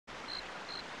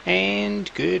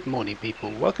And good morning, people.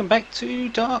 Welcome back to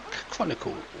Dark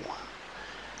Chronicle.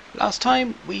 Last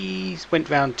time we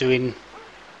went round doing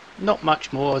not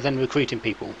much more than recruiting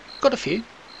people. Got a few,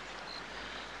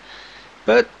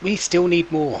 but we still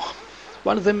need more.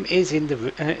 One of them is in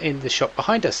the shop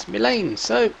behind us, Milane.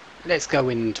 So let's go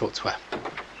in and talk to her.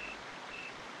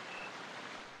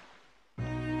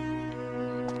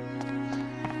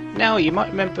 Now you might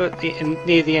remember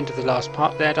near the end of the last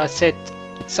part that I said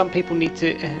some people need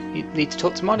to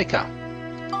talk to Monica.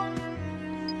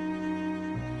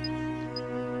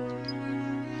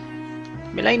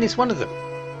 Milane is one of them.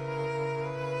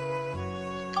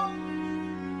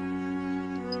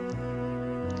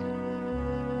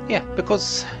 Yeah,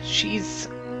 because she's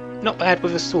not bad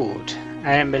with a sword,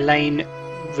 and Milane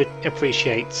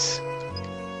appreciates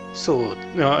swords.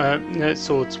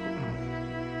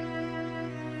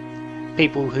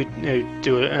 People who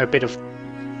do a bit of.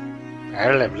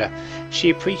 She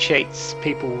appreciates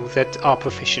people that are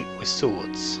proficient with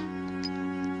swords.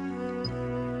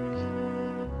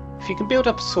 If you can build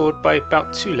up a sword by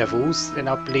about 2 levels, then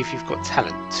I believe you've got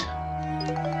talent.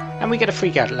 And we get a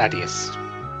free gladius.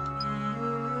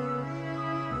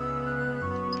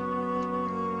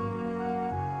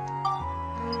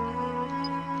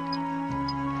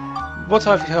 What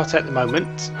I've got at the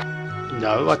moment,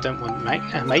 no, I don't want to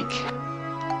make,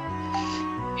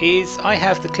 is I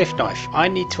have the cliff knife. I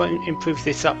need to improve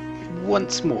this up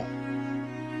once more.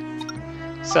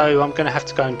 So I'm going to have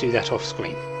to go and do that off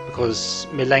screen, because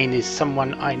Milane is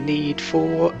someone I need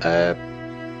for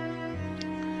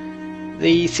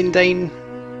the Sindane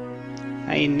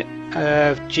in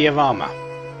Giavama.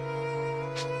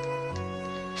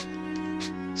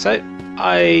 So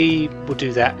I will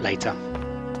do that later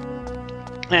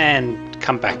and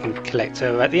come back and collect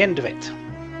her at the end of it.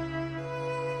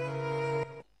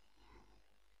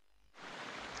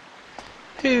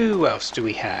 Who else do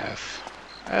we have?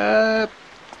 I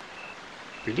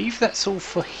believe that's all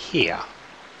for here.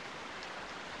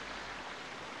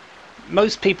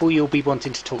 Most people you'll be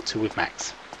wanting to talk to with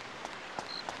Max.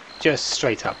 Just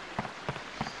straight up.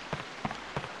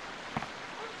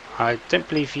 I don't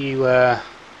believe you...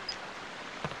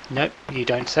 Nope, you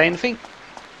don't say anything.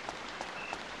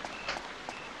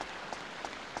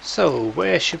 So,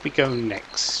 where should we go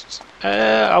next?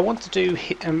 I want to do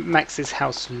Max's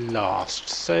house last,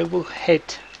 so we'll head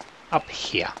up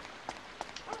here.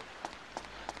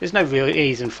 There's no real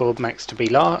reason for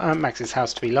Max's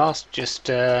house to be last, just,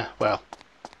 well,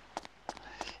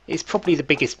 it's probably the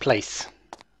biggest place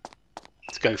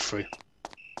to go through.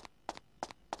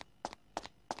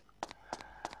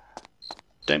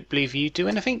 Don't believe you do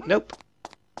anything? Nope.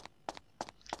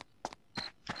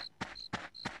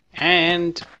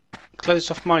 And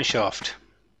closed off my shaft.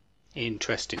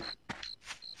 Interesting.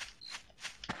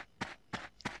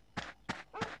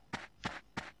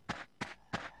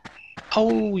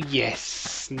 Oh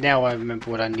yes, now I remember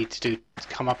what I need to do to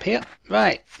come up here.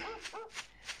 Right.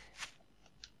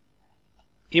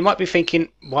 You might be thinking,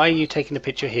 why are you taking a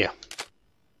picture here?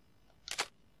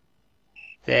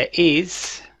 There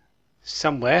is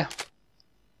somewhere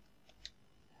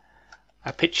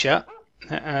a picture.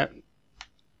 There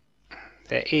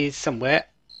is somewhere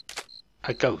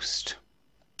a ghost.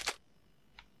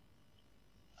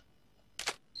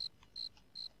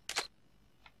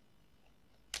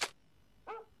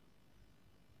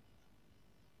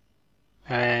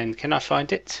 And can I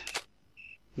find it?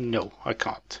 No, I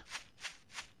can't.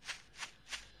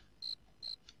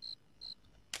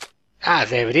 Ah,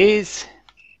 there it is.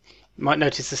 You might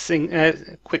notice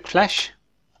a quick flash.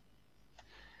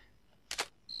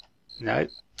 No.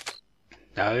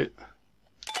 No.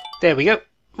 There we go.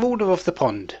 Ruler of the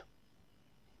pond.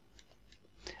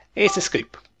 It's a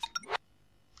scoop.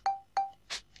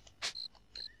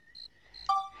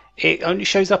 It only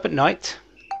shows up at night.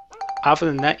 Other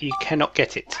than that, you cannot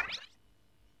get it.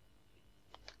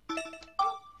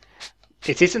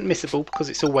 It isn't missable because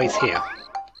it's always here.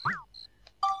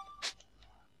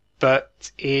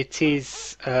 But it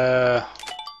is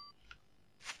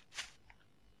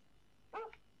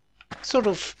sort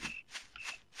of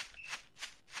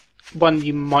one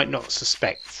you might not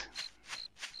suspect.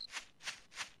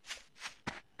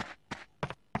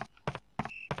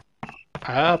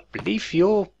 I believe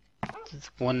you're the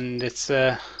one that's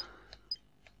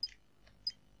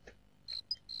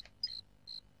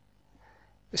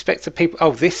respect to people.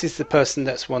 Oh, this is the person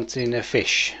that's wanting a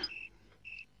fish.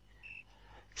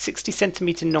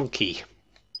 60cm nonky.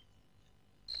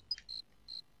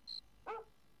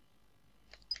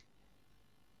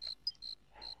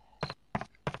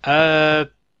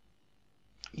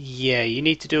 Yeah, you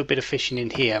need to do a bit of fishing in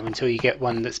here until you get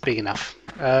one that's big enough.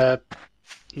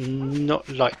 Not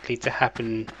likely to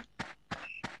happen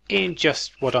in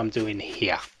just what I'm doing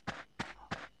here.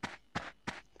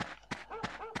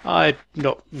 I'm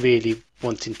not really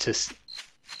wanting to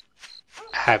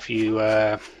have you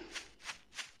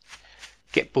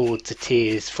get bored to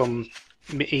tears from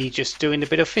me just doing a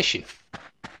bit of fishing.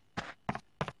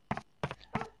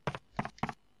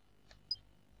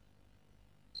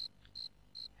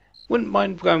 Wouldn't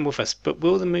mind going with us, but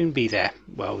will the moon be there?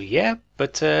 Well, yeah,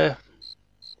 but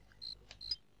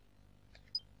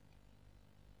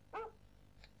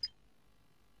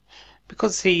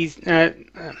because he's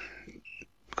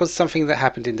because something that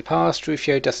happened in the past,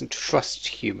 Rufio doesn't trust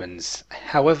humans.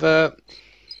 However,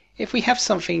 if we have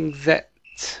something that,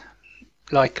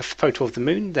 like a photo of the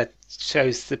moon that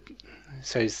shows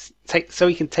so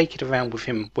he can take it around with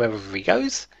him wherever he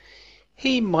goes,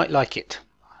 he might like it.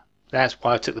 That's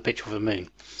why I took the picture of the moon.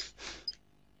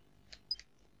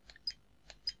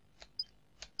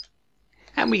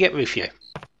 And we get Rufio.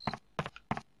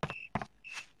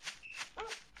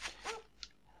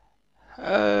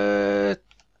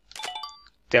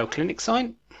 Dell Clinic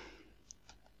sign.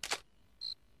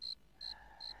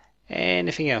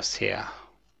 Anything else here?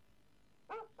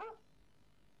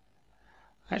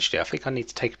 Actually, I think I need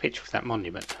to take a picture of that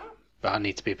monument, but I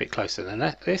need to be a bit closer than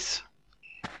this.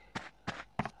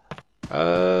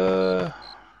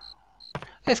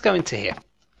 Let's go into here.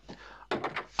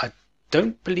 I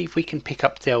don't believe we can pick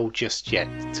up Dell just yet.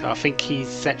 I think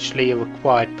he's actually a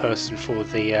required person for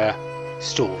the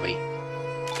story.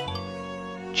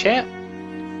 Chair.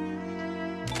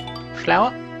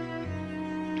 Flower.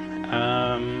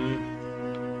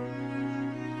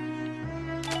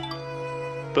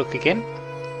 Book again.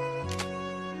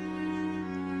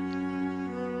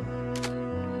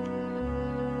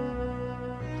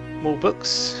 More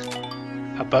books.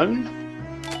 A bone.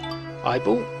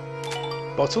 Eyeball.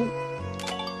 Bottle.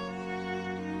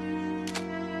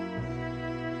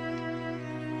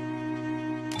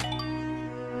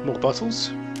 More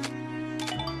bottles.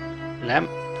 Lamp.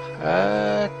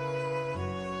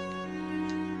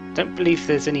 Don't believe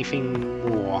there's anything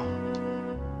more.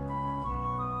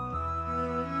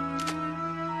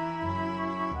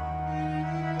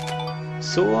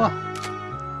 Saw.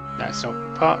 That's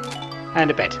not part.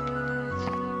 And a bed.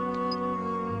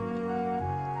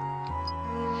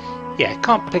 Yeah,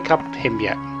 can't pick up him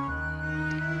yet.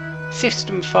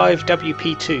 System 5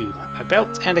 WP2. A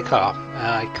belt and a car.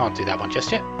 I can't do that one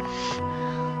just yet.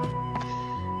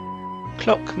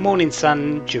 Clock, morning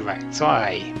sun, Durax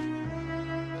eye.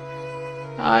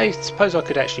 I suppose I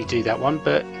could actually do that one,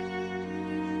 but...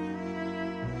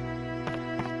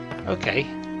 Okay.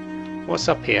 What's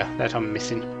up here that I'm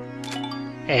missing?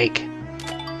 Egg.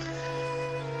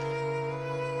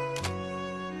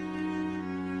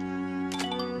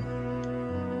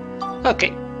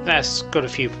 Okay, that's got a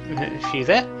few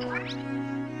there.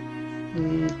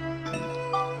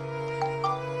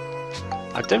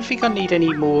 I don't think I need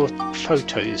any more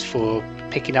photos for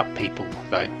picking up people,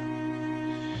 though.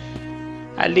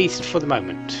 At least for the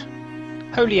moment.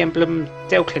 Holy Emblem,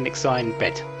 Dell Clinic sign,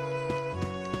 bed.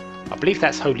 I believe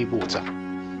that's holy water.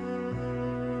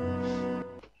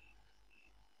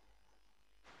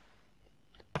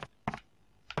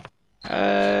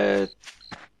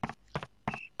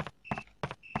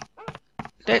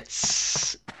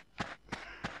 Let's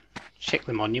check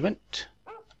the monument.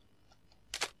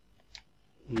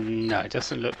 No, it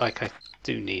doesn't look like I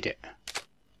do need it.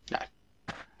 No.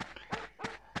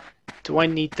 Do I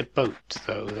need the boat,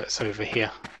 though, that's over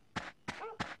here?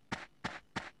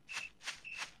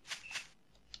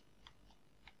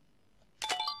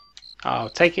 I'll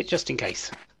take it just in case.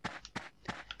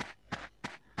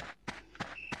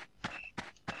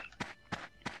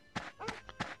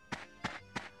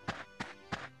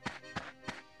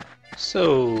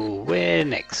 So, where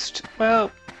next?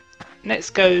 Well, let's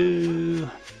go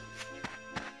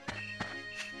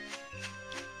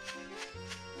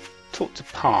talk to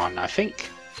Pan, I think.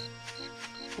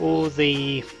 Or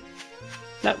the...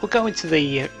 No, we'll go into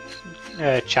the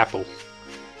chapel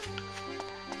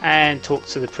and talk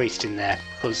to the priest in there,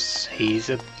 because he's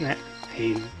a...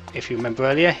 if you remember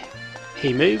earlier,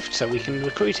 he moved, so we can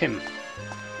recruit him.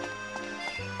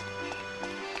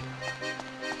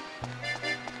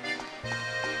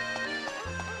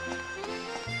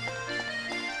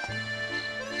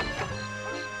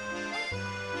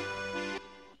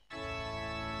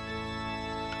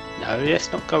 No,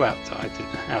 let's not go out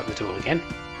the door again.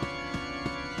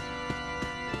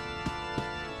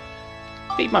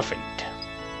 Be my friend.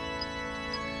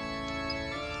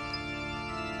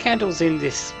 Candles in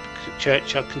this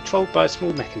church are controlled by a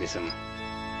small mechanism.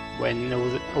 When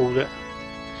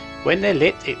when they're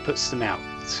lit, it puts them out,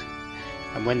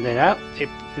 and when they're out,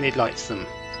 it lights them.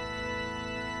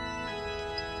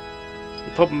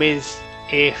 The problem is,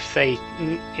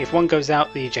 if one goes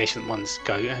out, the adjacent ones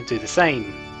go and do the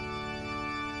same.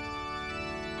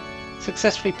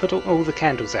 Successfully put all the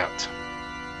candles out.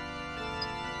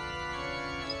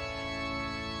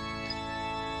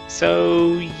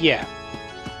 So yeah,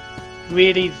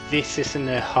 really this isn't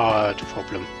a hard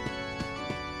problem.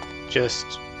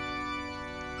 Just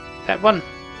that one.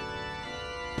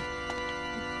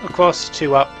 Across,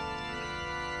 2 up.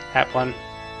 That one.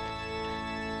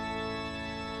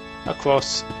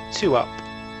 Across, 2 up.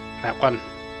 That one.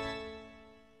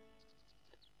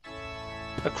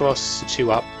 Across,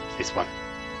 2 up. This one.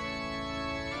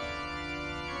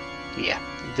 Yeah,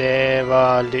 there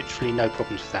are literally no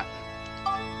problems with that.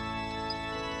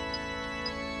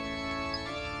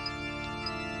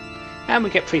 And we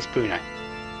get Priest Bruno.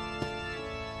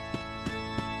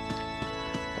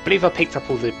 I believe I picked up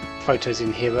all the photos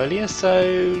in here earlier, so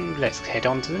let's head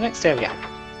on to the next area.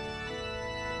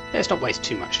 Let's not waste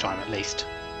too much time at least.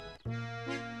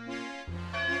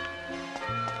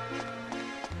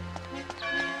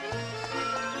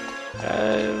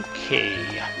 Okay,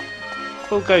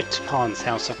 we'll go to Palm's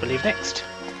house I believe next,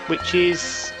 which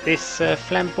is this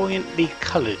flamboyantly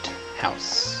coloured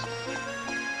house.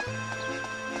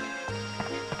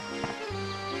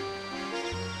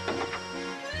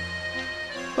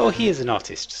 Well, he is an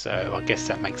artist, so I guess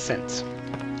that makes sense.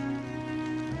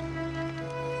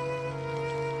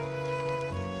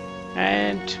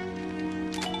 And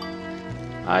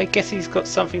I guess he's got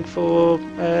something for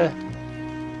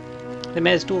the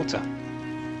mayor's daughter.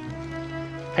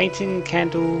 Painting,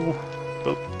 candle,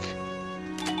 book,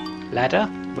 ladder,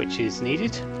 which is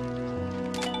needed.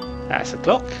 That's a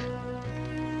clock.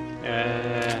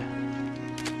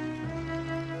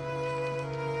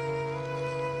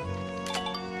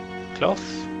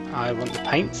 Cloth. I want the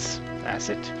paints. That's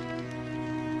it.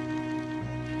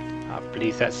 I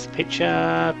believe that's the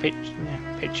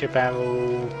picture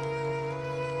barrel.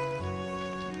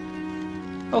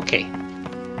 Okay.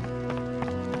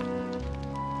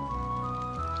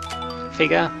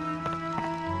 Figure.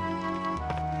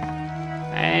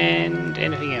 And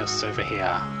anything else over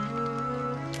here?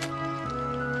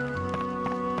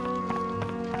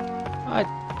 I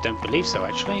don't believe so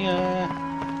actually.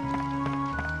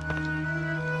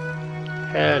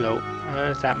 Hello,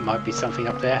 that might be something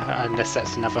up there, unless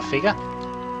that's another figure.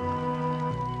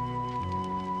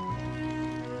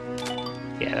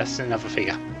 Yeah, that's another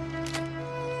figure.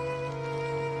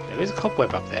 There is a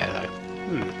cobweb up there though.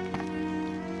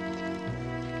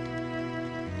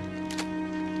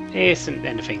 Isn't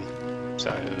anything.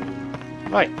 So,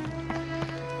 right.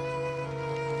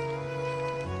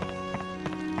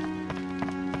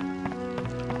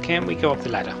 Can we go up the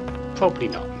ladder? Probably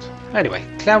not. Anyway,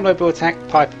 Clown Robo attack,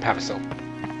 pipe and parasol.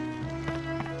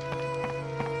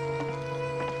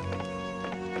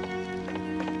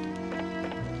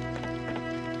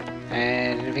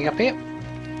 And anything up here?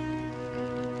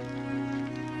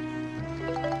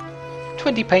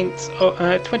 20 paints,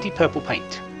 20 purple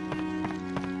paint.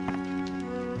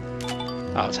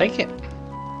 I'll take it.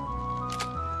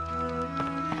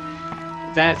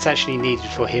 That's actually needed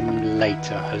for him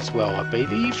later as well, I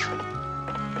believe.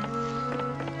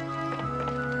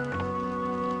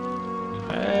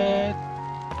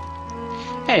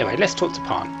 Anyway, let's talk to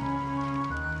Palm.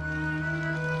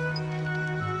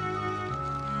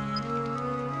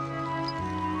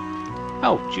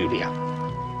 Oh, Julia.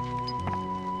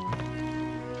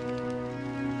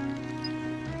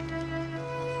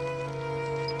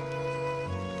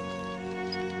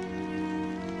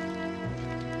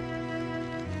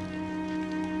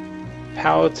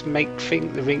 Power to make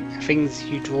things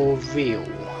you draw real.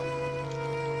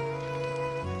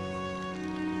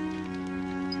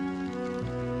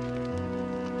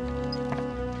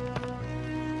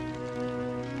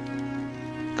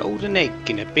 Golden egg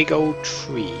in a big old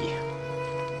tree.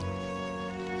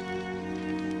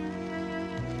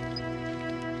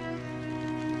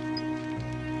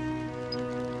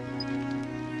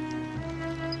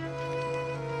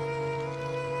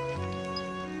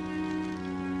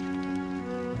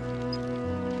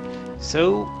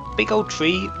 So, big old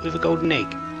tree with a golden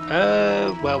egg.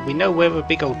 Well, we know where a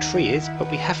big old tree is, but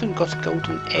we haven't got a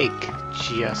golden egg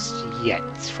just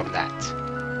yet from that.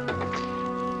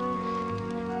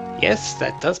 Yes,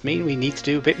 that does mean we need to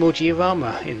do a bit more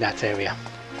diorama in that area.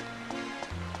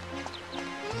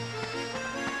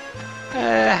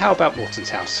 How about Morton's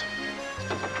house?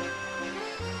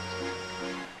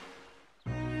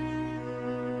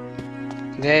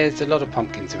 There's a lot of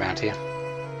pumpkins around here.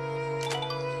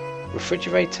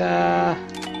 Refrigerator,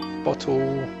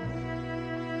 bottle.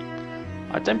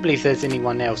 I don't believe there's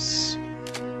anyone else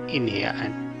in here,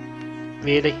 and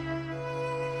really?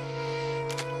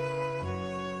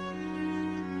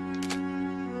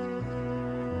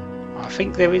 I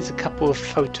think there is a couple of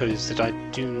photos that I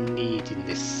do need in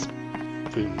this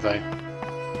room though.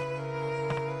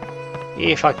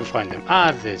 If I can find them.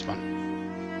 Ah, there's one.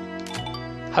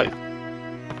 Ho.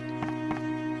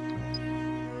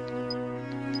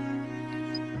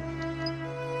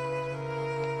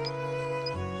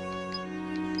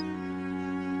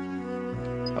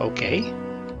 Okay.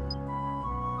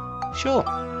 Sure.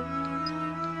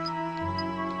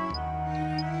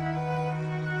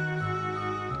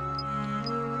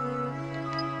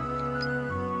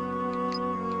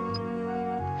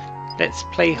 Let's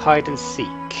play hide and seek.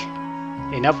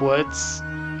 In other words,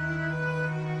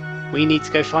 we need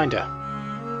to go find her.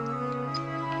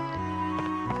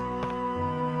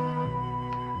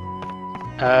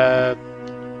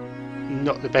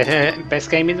 Not the best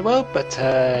game in the world, but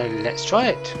let's try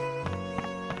it.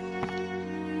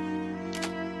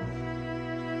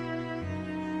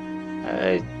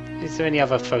 Is there any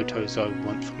other photos I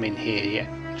want from in here yet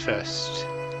first?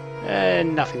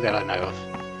 Nothing that I know of.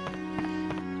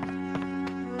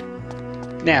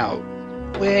 Now,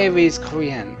 where is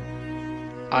Corian?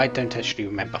 I don't actually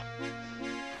remember.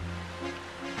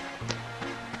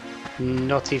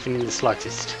 Not even in the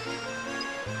slightest.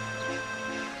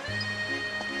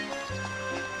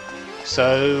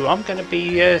 So I'm going to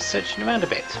be searching around a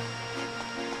bit.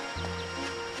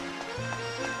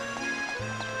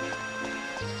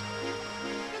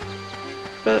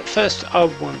 But first I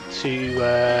want to,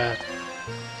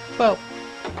 well,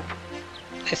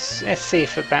 let's see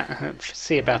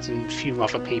about a few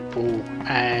other people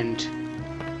and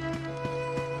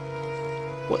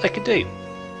what they could do.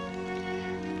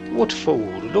 Waterfall,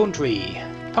 laundry,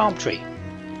 palm tree.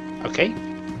 Okay.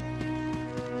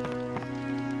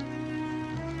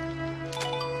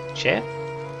 Chair.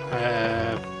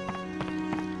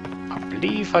 I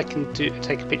believe I can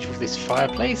take a picture of this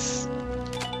fireplace.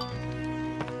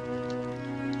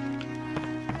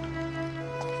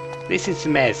 This is the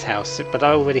mayor's house, but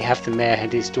I already have the mayor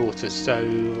and his daughter, so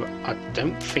I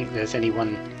don't think there's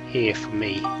anyone here for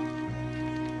me.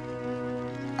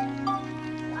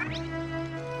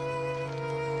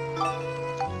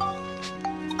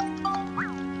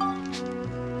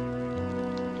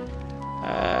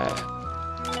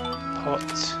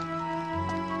 Pot.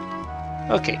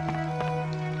 Okay.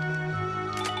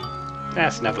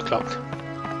 That's another clock.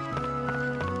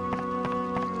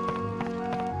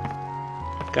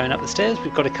 Going up the stairs,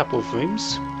 we've got a couple of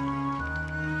rooms.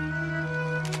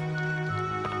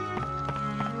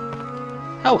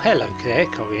 Oh, hello there,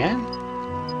 Corian.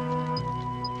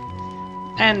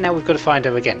 And now we've got to find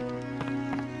her again.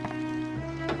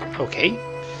 Okay.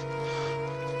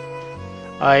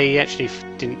 I actually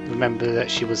didn't remember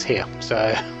that she was here,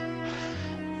 so...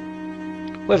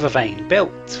 Weather vane,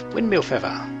 belt, windmill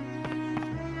feather.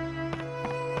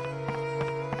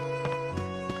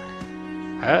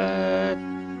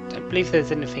 Don't believe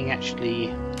there's anything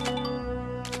actually.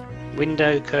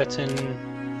 Window, curtain,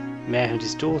 mayor and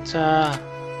his daughter.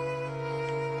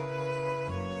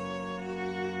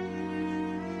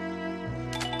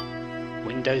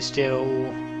 Window still.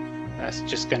 That's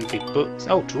just going to be books.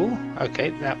 Oh, drawer.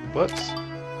 Okay, that works.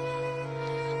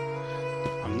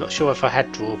 I'm not sure if I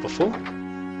had drawer before.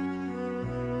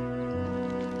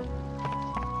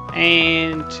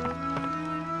 And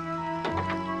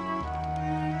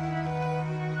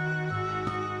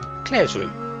Claire's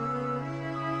room.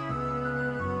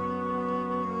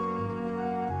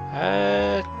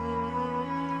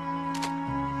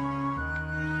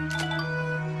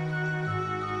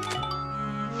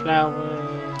 Flower.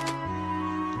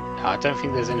 I don't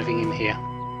think there's anything in here.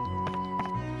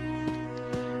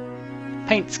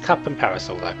 Paints, cup and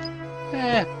parasol though.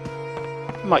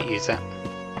 Might use that.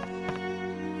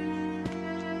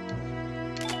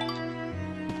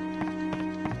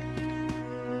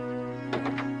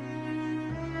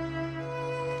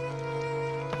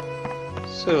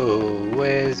 So,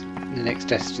 where's the next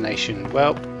destination?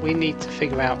 Well, we need to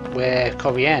figure out where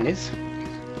Corian is.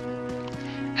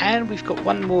 And we've got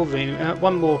one more room,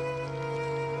 one more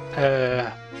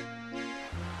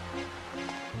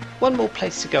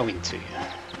place to go into,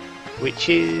 which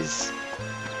is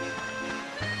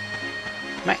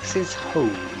Max's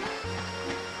home.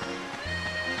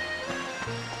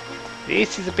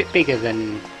 This is a bit bigger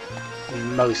than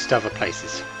most other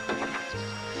places.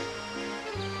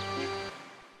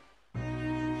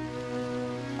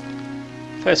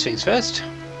 First things first.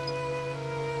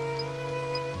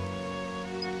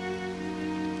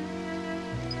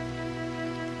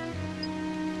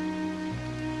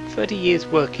 "30 years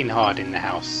working hard in the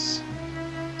house,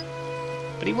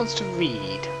 but he wants to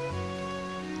read."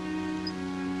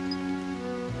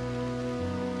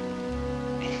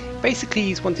 Basically,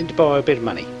 he's wanting to borrow a bit of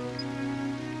money.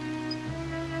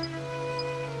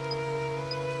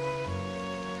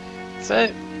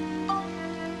 So,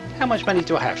 how much money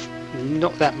do I have?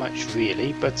 Not that much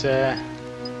really, but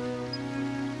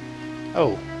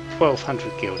oh,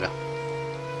 1200 guilder.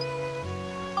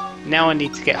 Now I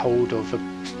need to get hold of a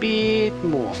bit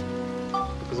more,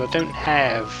 because I don't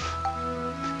have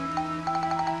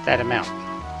that amount.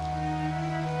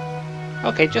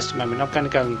 Okay, just a moment, I'm going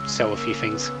to go and sell a few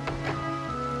things.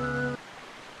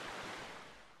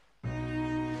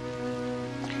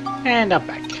 And I'm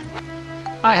back.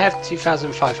 I have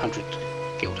 2500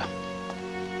 guilder.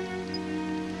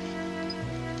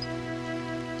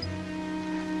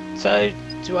 So,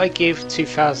 do I give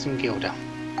 2000 guilder?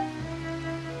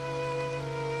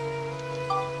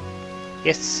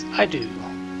 Yes, I do.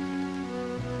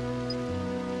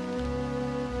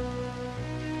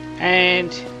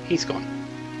 And he's gone.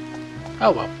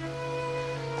 Oh well.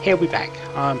 He'll be back,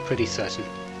 I'm pretty certain.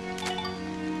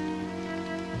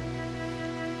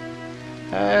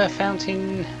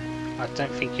 Fountain. I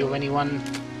don't think you're anyone.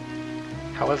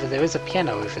 However, there is a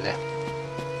piano over there.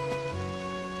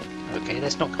 Okay,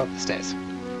 let's not go up the stairs.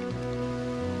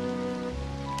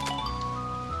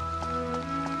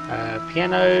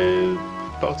 Piano,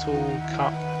 bottle,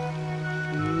 cup.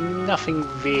 Nothing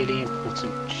really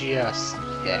important just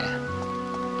there.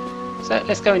 So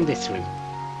let's go in this room.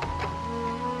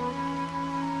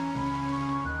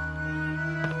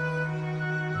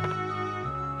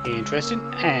 Interesting.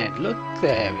 And look,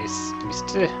 there is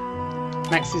Mr.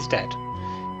 Max's dad.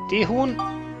 Deerhorn,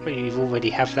 well, you already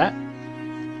have that.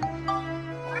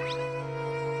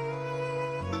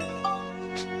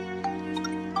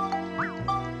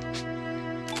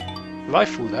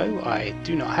 Rifle, though, I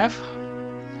do not have.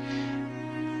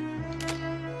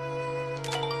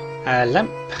 A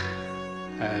lamp,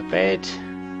 a bed,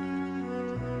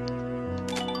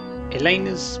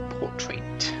 Elena's portrait.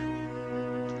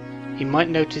 You might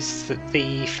notice that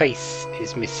the face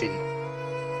is missing,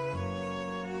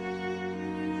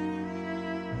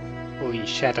 or in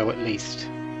shadow at least.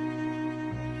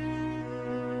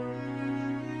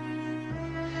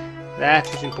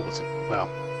 That is important. Well,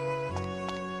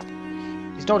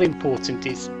 it's not important,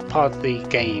 it's part of the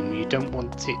game, you don't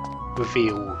want it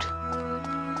revealed.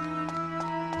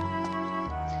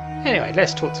 Anyway,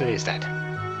 let's talk to his dad.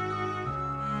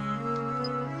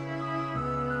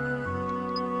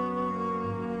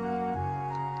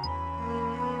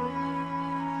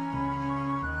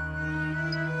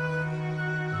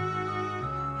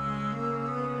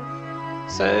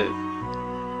 So,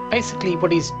 basically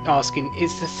what he's asking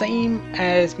is the same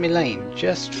as Milane,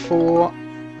 just for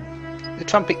the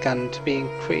trumpet gun to be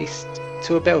increased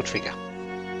to a bell trigger.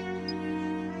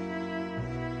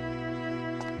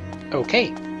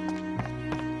 Okay.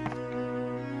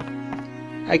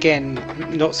 Again,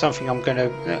 not something I'm going to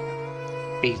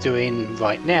be doing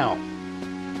right now.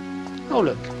 Oh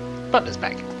look, Butler's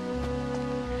back.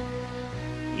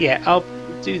 Yeah, I'll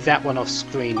do that one off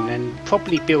screen and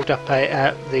probably build up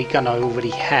the gun I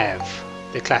already have,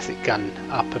 the classic gun,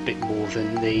 up a bit more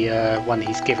than the one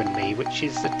he's given me, which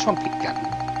is the trumpet gun.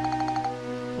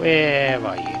 Where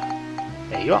are you?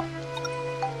 There you are.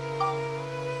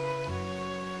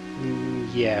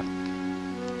 Yeah.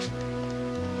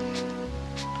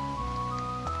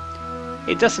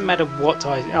 It doesn't matter what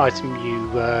item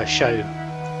you show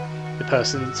the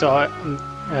person. So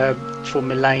for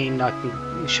Milane, I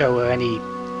can show her any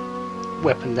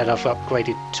weapon that I've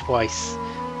upgraded twice.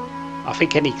 I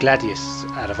think any Gladius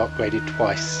that I've upgraded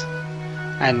twice.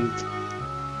 And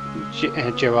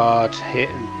Gerard,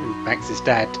 Max's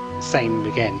dad, same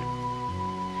again.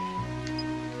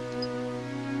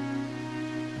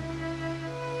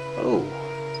 Oh,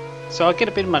 so I get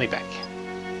a bit of money back.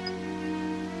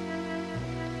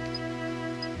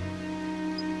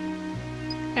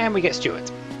 And we get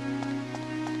Stuart.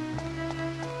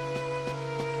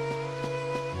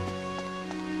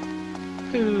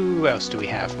 Who else do we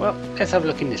have? Well, let's have a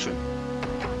look in this room.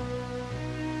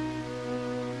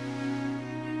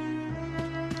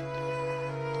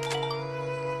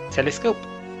 Telescope.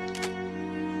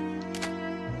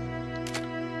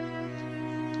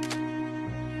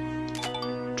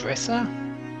 Dresser.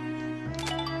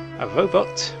 A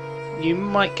robot. You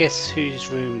might guess whose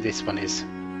room this one is.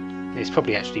 It's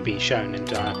probably actually been shown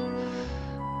and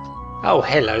oh,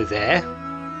 hello there.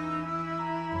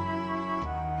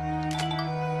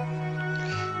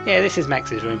 Yeah, this is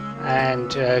Max's room, and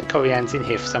Corian's in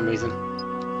here for some reason.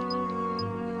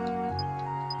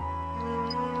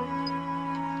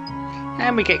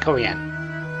 And we get Corian.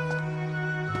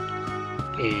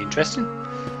 Interesting.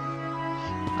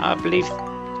 I believe,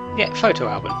 yeah, photo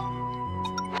album.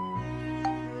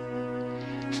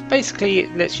 Basically,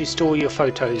 it lets you store your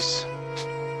photos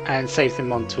and save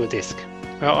them onto a disk,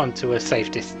 or onto a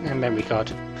safe disk, a memory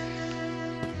card.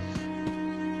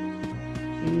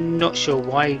 Not sure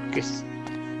why. Guess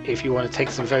if you want to take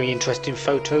some very interesting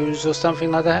photos or something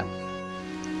like that.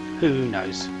 Who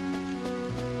knows?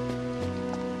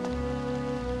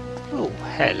 Oh,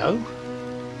 hello.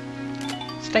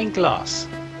 Stained glass.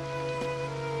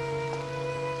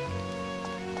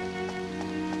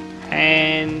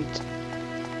 And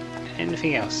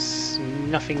anything else?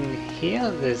 Nothing here.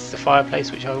 There's the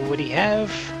fireplace, which I already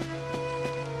have.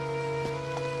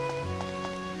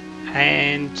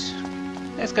 And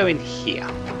let's go in here.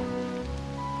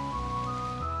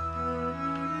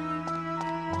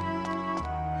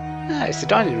 Ah, it's the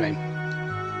dining room.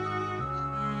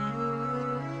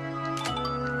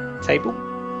 Table.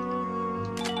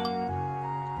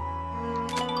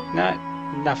 No,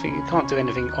 nothing. You can't do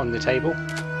anything on the table.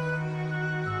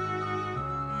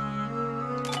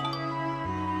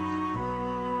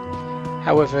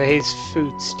 However, his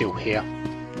food's still here.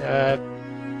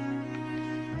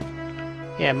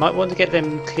 Yeah, might want to get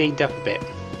them cleaned up a bit.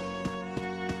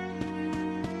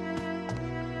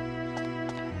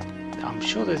 I'm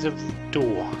sure there's a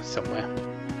door somewhere.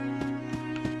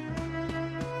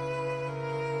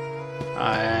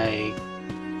 I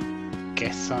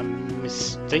guess I'm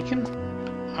mistaken.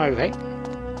 Okay.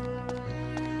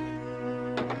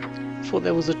 Thought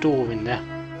there was a door in there.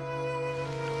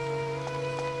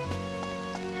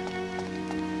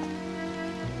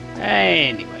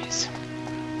 Anyways,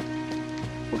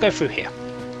 we'll go through here.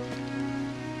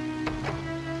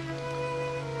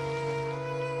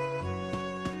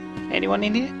 Anyone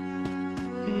in here?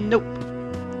 Nope.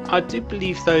 I do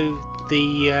believe though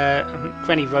the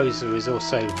Granny Rosa is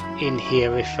also in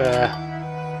here if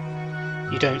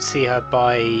you don't see her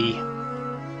by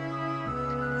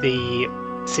the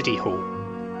City Hall.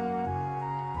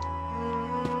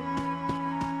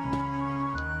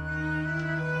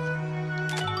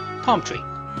 Palm tree.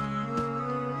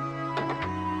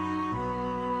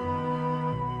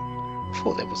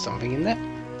 Thought there was something in there.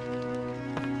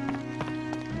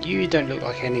 You don't look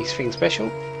like anything special.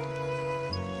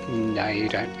 No, you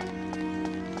don't.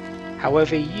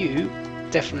 However, you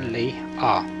definitely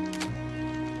are.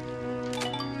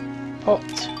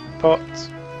 Pot,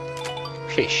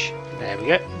 fish. There we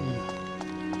go.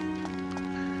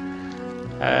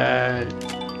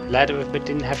 Ladder if I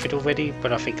didn't have it already,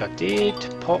 but I think I did.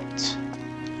 Pot.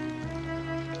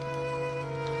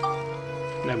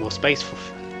 No more space for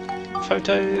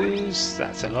photos.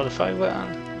 That's a lot of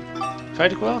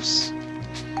photographs.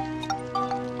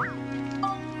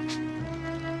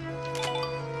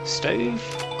 Stove.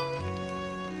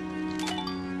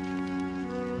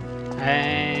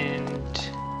 And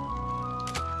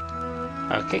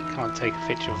okay, can't take a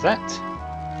picture of that.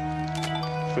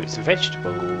 Fruits and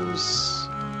vegetables.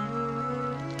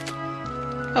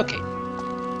 Okay.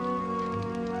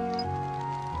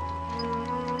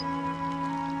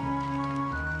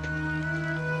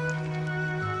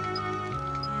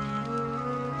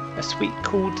 A sweet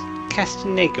called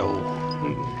Castanego,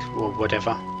 or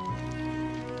whatever.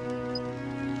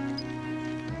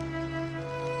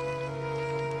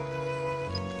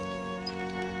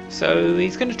 So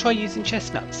he's going to try using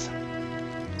chestnuts.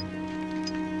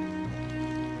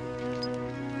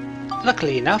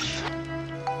 Luckily enough,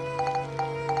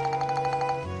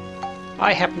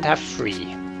 I happen to have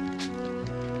 3.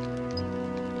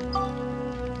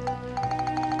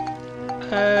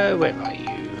 Where are you?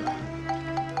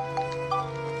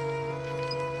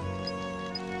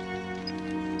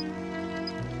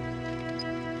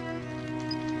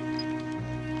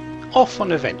 Off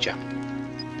on adventure.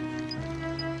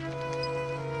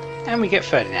 And we get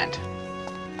Ferdinand.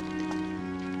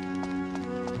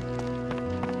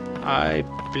 I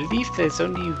believe there's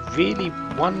only really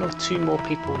 1 or 2 more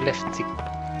people left to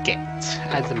get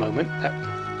at the moment.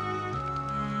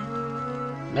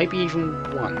 Maybe even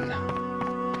 1.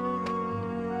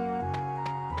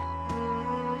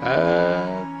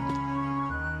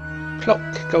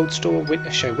 Clock, gold store,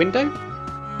 show window.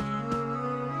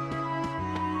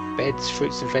 Beds,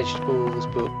 fruits and vegetables,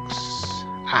 books.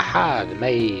 Aha, the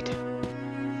maid.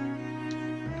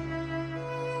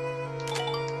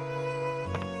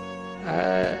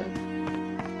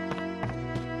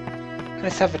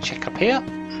 Let's have a check up here.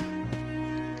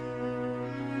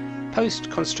 Post,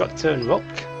 constructor and rock.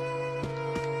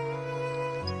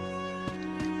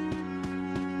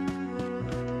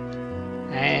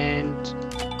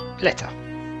 letter.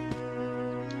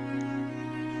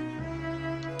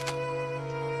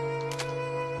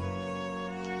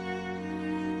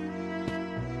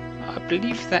 I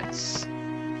believe that's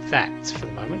that for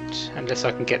the moment, unless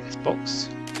I can get this box.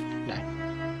 No.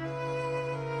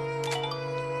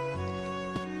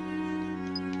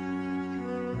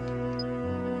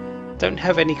 Don't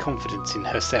have any confidence in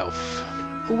herself.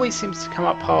 Always seems to come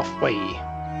up halfway.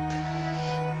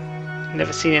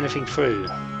 Never seen anything through.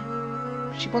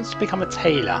 She wants to become a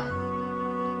tailor.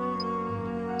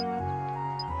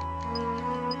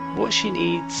 What she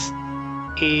needs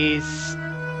is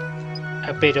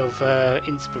a bit of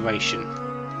inspiration.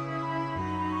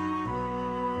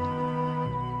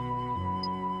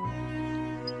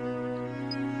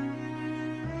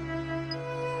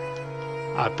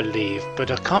 I believe, but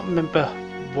I can't remember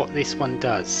what this one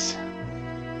does.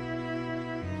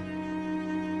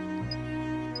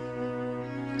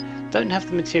 Don't have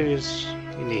the materials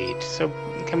you need, so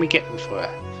can we get them for her?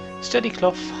 Sturdy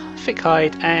cloth, thick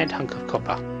hide and hunk of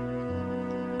copper.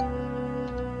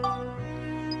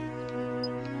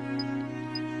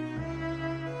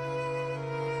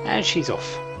 And she's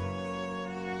off.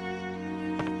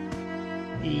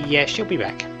 Yeah, she'll be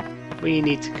back. We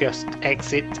need to just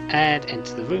exit and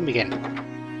enter the room again.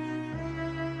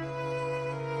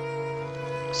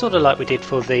 Sort of like we did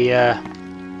for the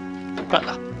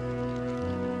butler.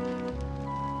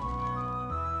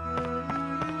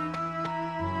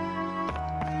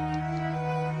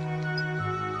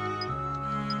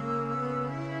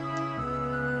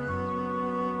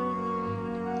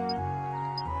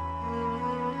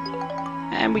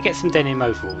 And we get some denim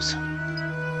overalls.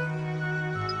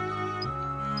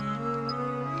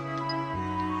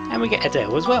 And we get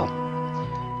Adele as well.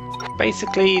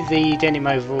 Basically, the denim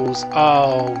overalls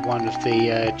are one of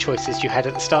the choices you had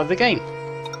at the start of the game.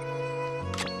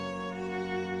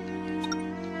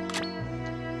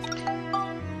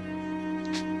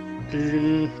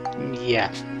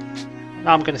 Yeah,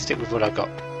 I'm going to stick with what I've got.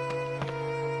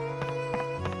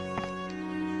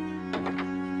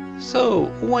 So,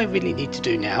 all I really need to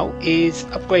do now is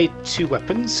upgrade 2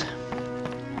 weapons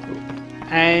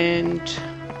and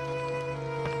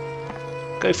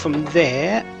go from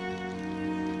there,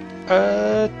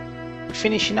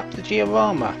 finishing up the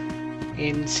diorama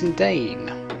in Sindane.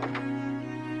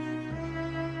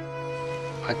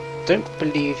 I don't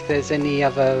believe there's any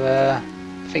other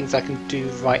things I can do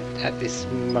right at this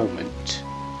moment.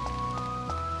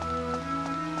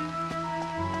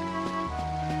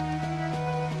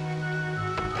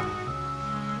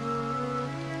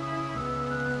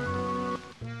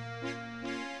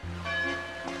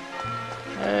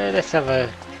 Let's have a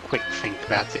quick think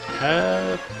about it.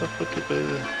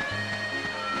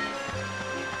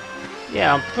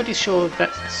 Yeah, I'm pretty sure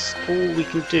that's all we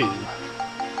can do.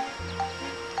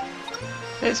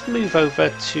 Let's move over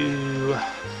to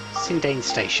Sindane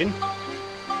Station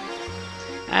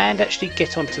and actually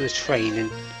get onto the train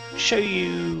and show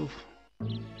you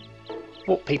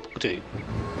what people do.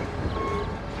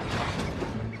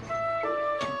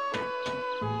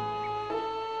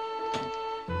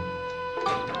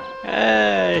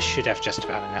 Should have just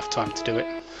about enough time to do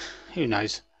it. Who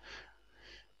knows?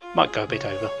 Might go a bit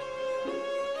over.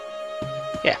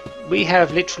 Yeah, we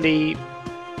have literally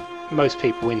most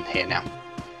people in here now.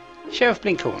 Sheriff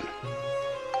Blinkhorn.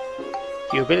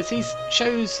 View abilities,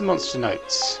 shows the monster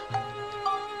notes.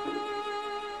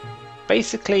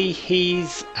 Basically,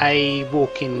 he's a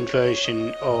walk-in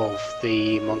version of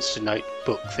the monster note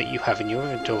book that you have in your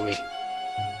inventory.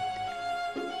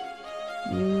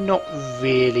 Not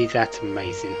really that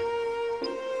amazing.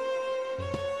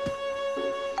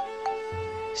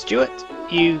 Stuart,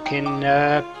 you can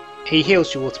he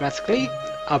heals you automatically.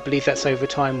 I believe that's over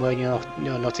time when you're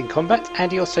not in combat, and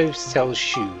he also sells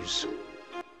shoes.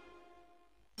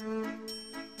 The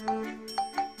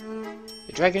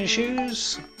dragon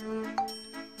shoes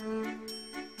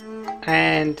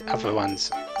and other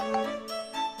ones.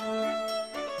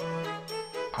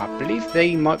 I believe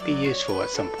they might be useful at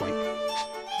some point.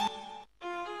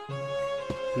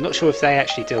 I'm not sure if they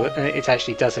actually do it. It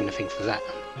actually does anything for that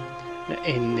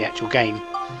in the actual game.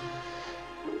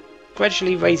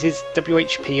 Gradually raises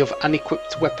WHP of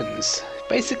unequipped weapons.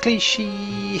 Basically,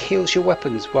 she heals your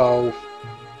weapons while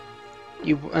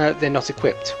they're not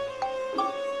equipped.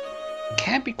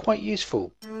 Can be quite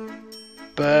useful,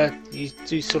 but you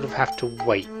do sort of have to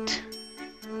wait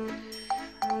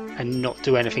and not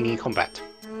do anything in combat.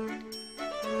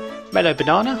 Mellow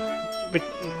Banana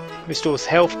restores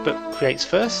health but creates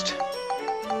thirst,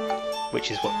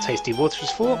 which is what Tasty Water is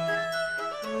for,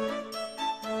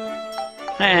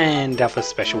 and other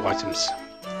special items.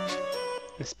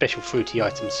 special fruity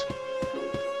items.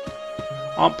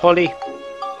 Aunt Polly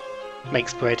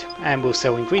makes bread and will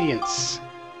sell ingredients.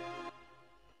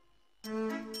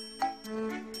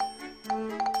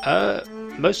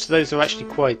 Most of those are actually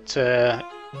quite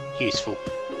useful.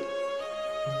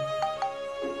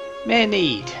 Mere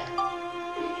need.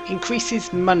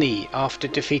 Increases money after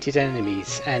defeated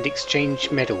enemies and exchange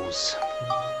medals.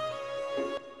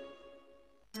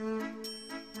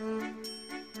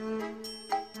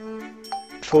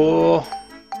 For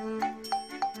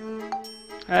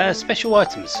special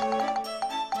items.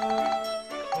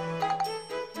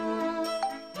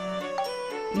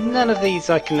 None of these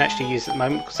I can actually use at the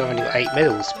moment because I've only got 8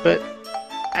 medals,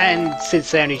 and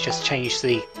since they only just changed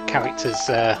the character's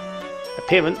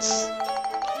appearance,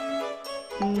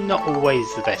 not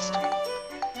always the best.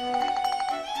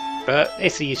 But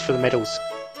it's a use for the medals.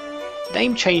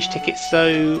 Name change tickets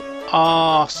though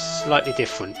are slightly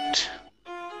different,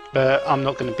 but I'm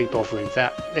not going to be bothering with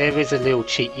that. There is a little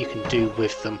cheat you can do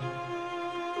with them.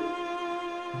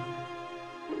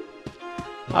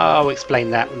 I'll explain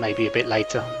that maybe a bit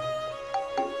later.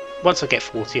 Once I get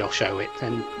 40 I'll show it,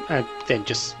 and then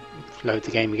just load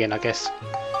the game again, I guess.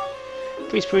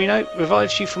 Priest Bruno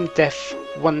revives you from death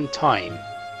 1 time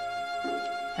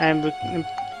and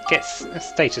gets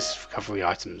status recovery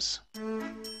items.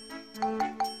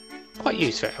 Quite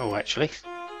useful actually.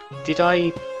 Did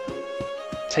I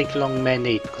take along Mere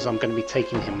Need because I'm going to be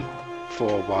taking him for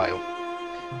a while?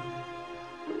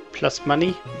 Plus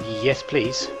money? Yes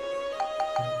please.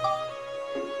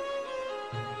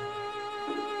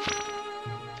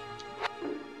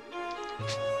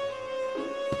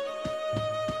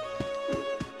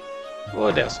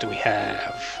 What else do we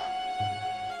have?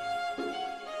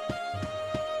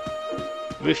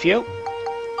 Rufio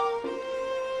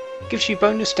gives you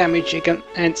bonus damage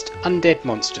against undead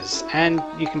monsters, and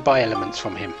you can buy elements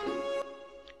from him.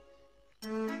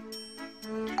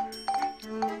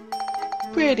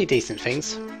 Pretty decent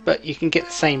things, but you can get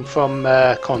the same from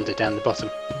Conda down the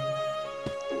bottom.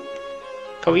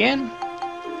 Korean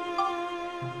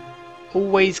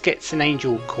always gets an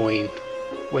angel coin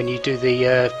when you do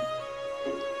the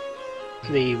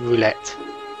roulette.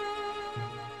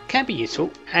 Can be useful,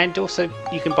 and also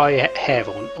you can buy hair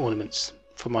ornaments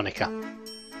for Monica.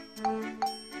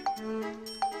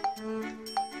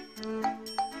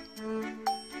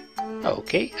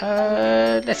 Okay,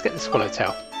 let's get the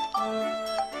swallowtail.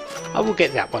 I will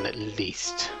get that one at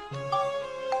least.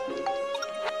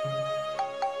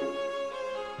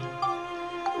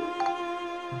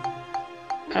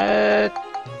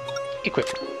 Equip.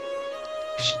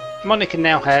 Monica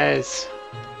now has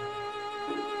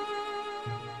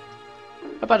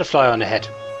a butterfly on her head.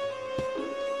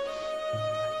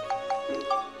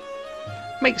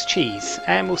 Makes cheese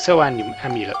and will sell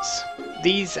amulets.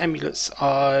 These amulets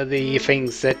are the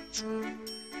things that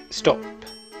stop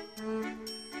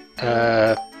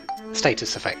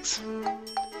status effects.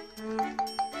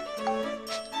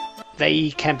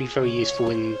 They can be very useful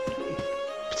in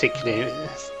particular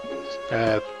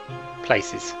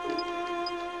places.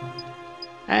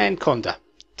 And Conda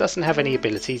doesn't have any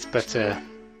abilities, but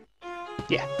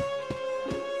yeah.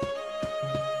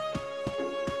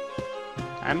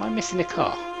 Am I missing a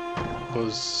car?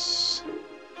 Because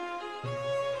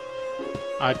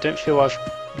I don't feel I've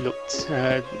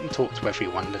talked to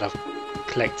everyone that I've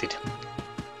collected.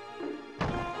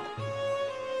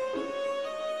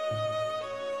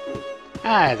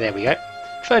 Ah, there we go.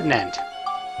 Ferdinand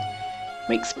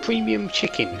makes premium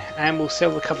chicken and will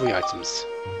sell recovery items.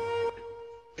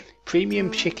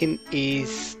 Premium chicken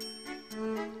is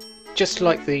just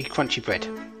like the crunchy bread.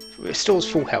 It restores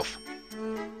full health.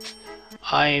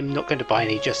 I'm not going to buy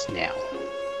any just now.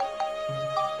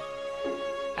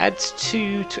 Adds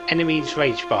 2 to enemies'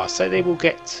 rage bar, so they will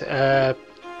get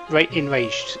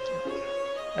enraged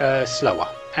slower,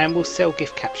 and will sell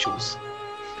gift capsules.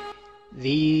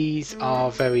 These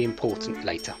are very important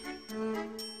later.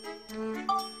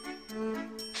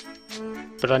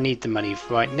 But I need the money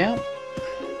right now.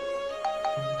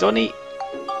 Donnie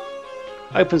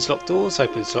opens locked doors,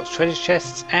 opens locked treasure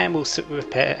chests, and will sell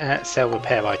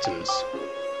repair items.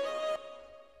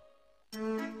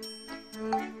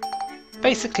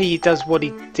 Basically, he does what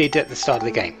he did at the start of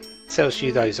the game. Sells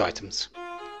you those items.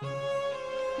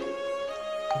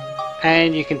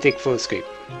 And you can dig for a scoop.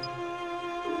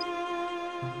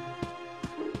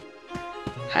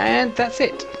 And that's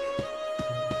it.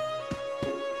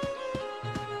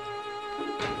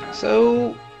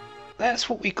 So that's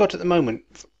what we've got at the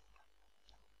moment.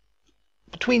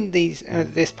 Between these,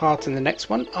 this part and the next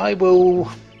one, I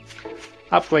will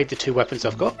upgrade the 2 weapons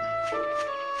I've got.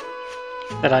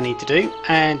 that I need to do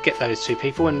and get those two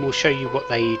people, and we'll show you what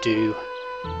they do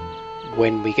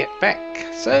when we get back.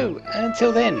 So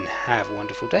until then, have a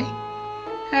wonderful day,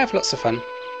 have lots of fun,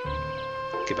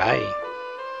 goodbye.